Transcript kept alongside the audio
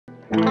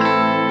Is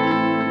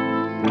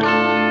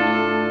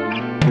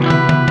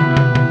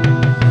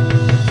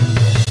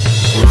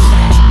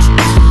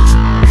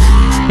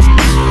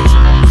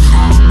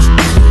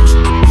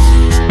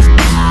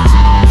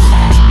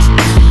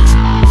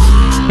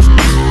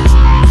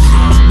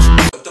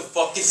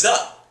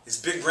up? It's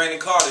Big Brandon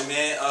Carter,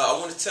 man. I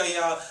want to tell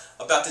y'all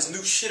about this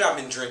new shit I've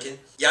been drinking.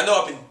 Y'all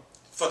know I've been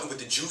fucking with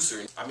the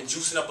juicer. I've been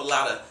juicing up a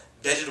lot of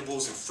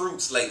vegetables and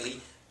fruits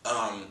lately.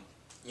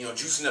 You know,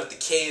 juicing up the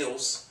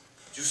kales,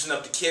 juicing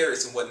up the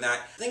carrots and whatnot.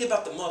 Think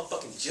about the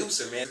motherfucking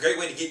juicer, man. It's a great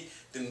way to get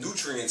the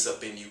nutrients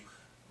up in you.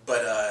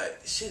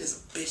 But shit is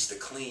a bitch to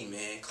clean,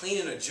 man.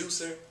 Cleaning a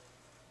juicer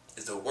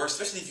is the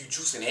worst, especially if you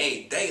juicing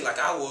every day like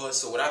I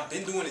was. So what I've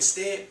been doing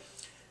instead,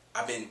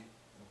 I've been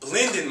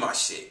blending my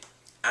shit.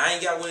 I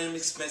ain't got one of them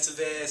expensive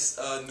ass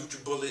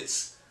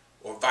NutriBullets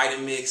or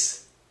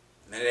Vitamix,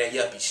 none of that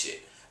yuppie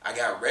shit. I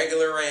got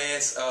regular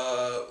ass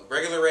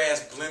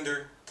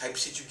blender type of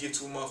shit you give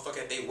to a motherfucker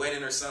at they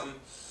wedding or something.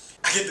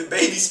 I get the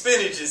baby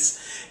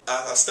spinaches.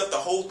 I stuff the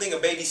whole thing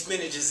of baby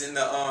spinaches in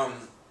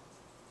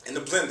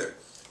the blender,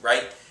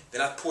 right? Then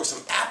I pour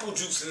some apple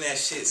juice in that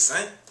shit,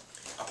 son.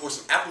 I pour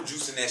some apple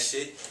juice in that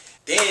shit.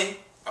 Then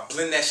I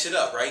blend that shit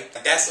up, right?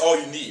 That's all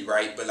you need,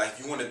 right? But like,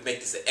 if you want to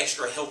make this an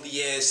extra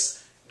healthy ass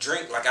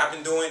drink like I've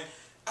been doing,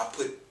 I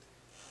put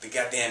the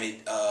goddamn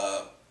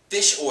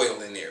fish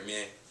oil in there,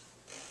 man.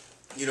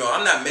 You know,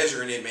 I'm not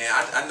measuring it, man.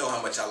 I know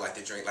how much I like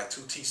to drink, like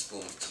 2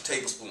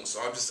 tablespoons.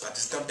 So I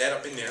just dump that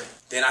up in there.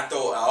 Then I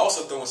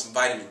also throw in some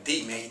vitamin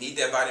D, man. You need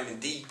that vitamin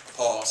D,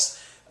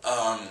 pause,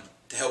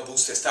 to help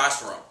boost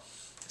testosterone.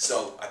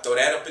 So I throw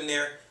that up in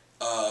there.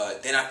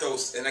 Then I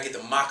get the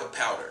maca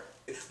powder.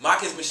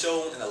 Maca has been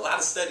shown in a lot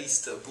of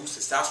studies to boost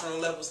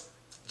testosterone levels,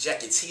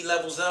 jack your T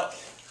levels up,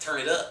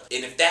 turn it up.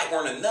 And if that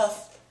weren't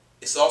enough,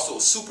 it's also a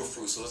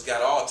superfruit, so it's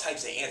got all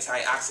types of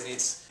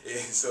antioxidants. And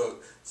so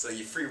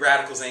your free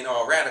radicals ain't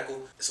all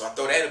radical. So I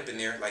throw that up in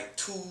there, like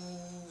 2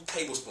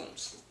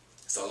 tablespoons.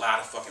 It's a lot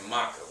of fucking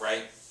maca,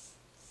 right?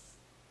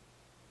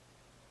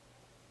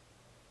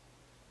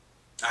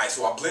 Alright,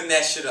 so I blend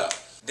that shit up.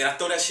 Then I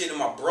throw that shit in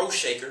my bro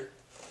shaker.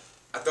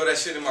 Then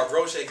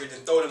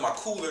throw it in my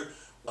cooler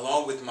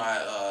along with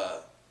my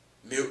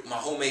my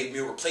homemade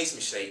meal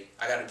replacement shake.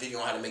 I got a video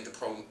on how to make the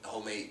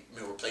homemade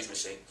meal replacement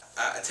shake.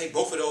 I take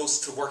both of those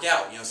to work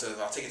out, you know, so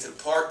I'll take it to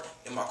the park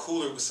in my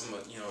cooler with some,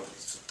 you know,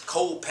 some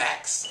cold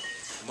packs,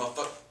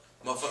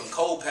 motherfucking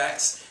cold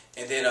packs,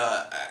 and then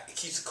it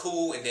keeps it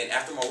cool, and then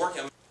after my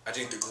workout, I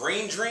drink the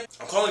green drink.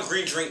 I'm calling the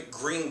green drink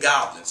Green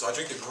Goblin. So I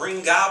drink the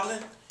Green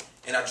Goblin,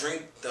 and I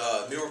drink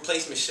the meal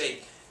replacement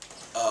shake,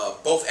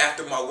 both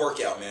after my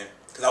workout, man.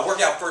 Because I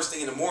work out first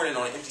thing in the morning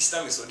on an empty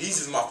stomach, so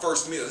these is my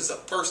first meal. This is the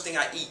first thing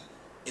I eat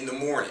in the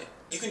morning.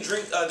 You can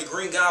drink the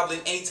Green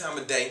Goblin any time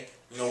of day.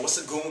 You know, what's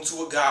a goon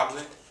to a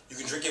goblin? You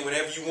can drink it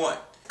whenever you want.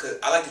 Cause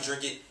I like to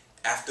drink it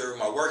after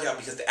my workout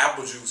because the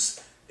apple juice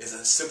is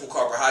a simple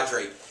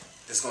carbohydrate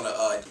that's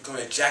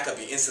gonna jack up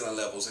your insulin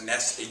levels, and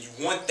you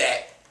want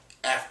that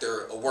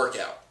after a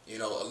workout. You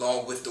know,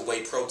 along with the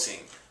whey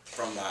protein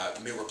from my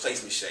meal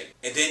replacement shake.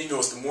 And then, you know,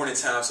 it's the morning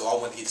time, so I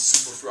want to get the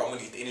superfruit. I want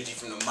to get the energy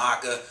from the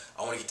maca.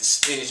 I want to get the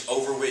spinach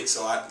over with.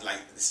 So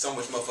there's so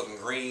much motherfucking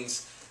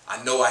greens.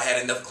 I know I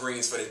had enough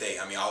greens for the day.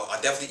 I mean, I'll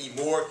definitely eat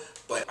more,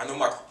 but I know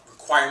my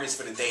requirements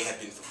for the day have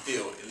been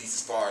fulfilled, at least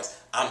as far as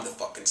I'm the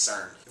fuck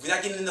concerned. If you're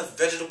not getting enough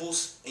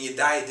vegetables in your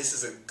diet, this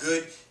is a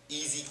good,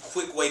 easy,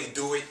 quick way to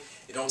do it.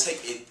 It don't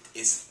take it.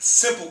 It's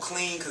simple,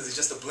 clean, because it's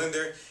just a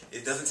blender.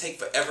 It doesn't take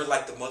forever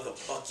like the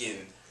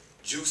motherfucking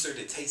juicer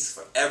that takes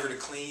forever to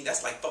clean.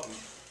 That's like fucking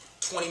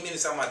 20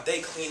 minutes out of my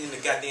day cleaning the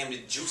goddamn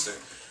juicer.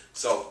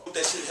 So hope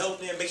that shit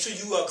helped, man. Make sure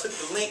you click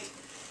the link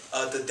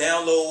to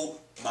download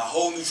my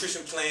whole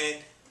nutrition plan. You know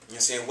what I'm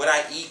saying? What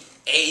I eat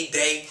a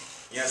day.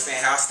 You know what I'm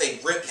saying? How I stay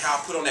ripped, how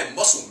I put on that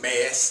muscle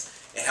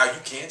mass, and how you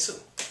can too.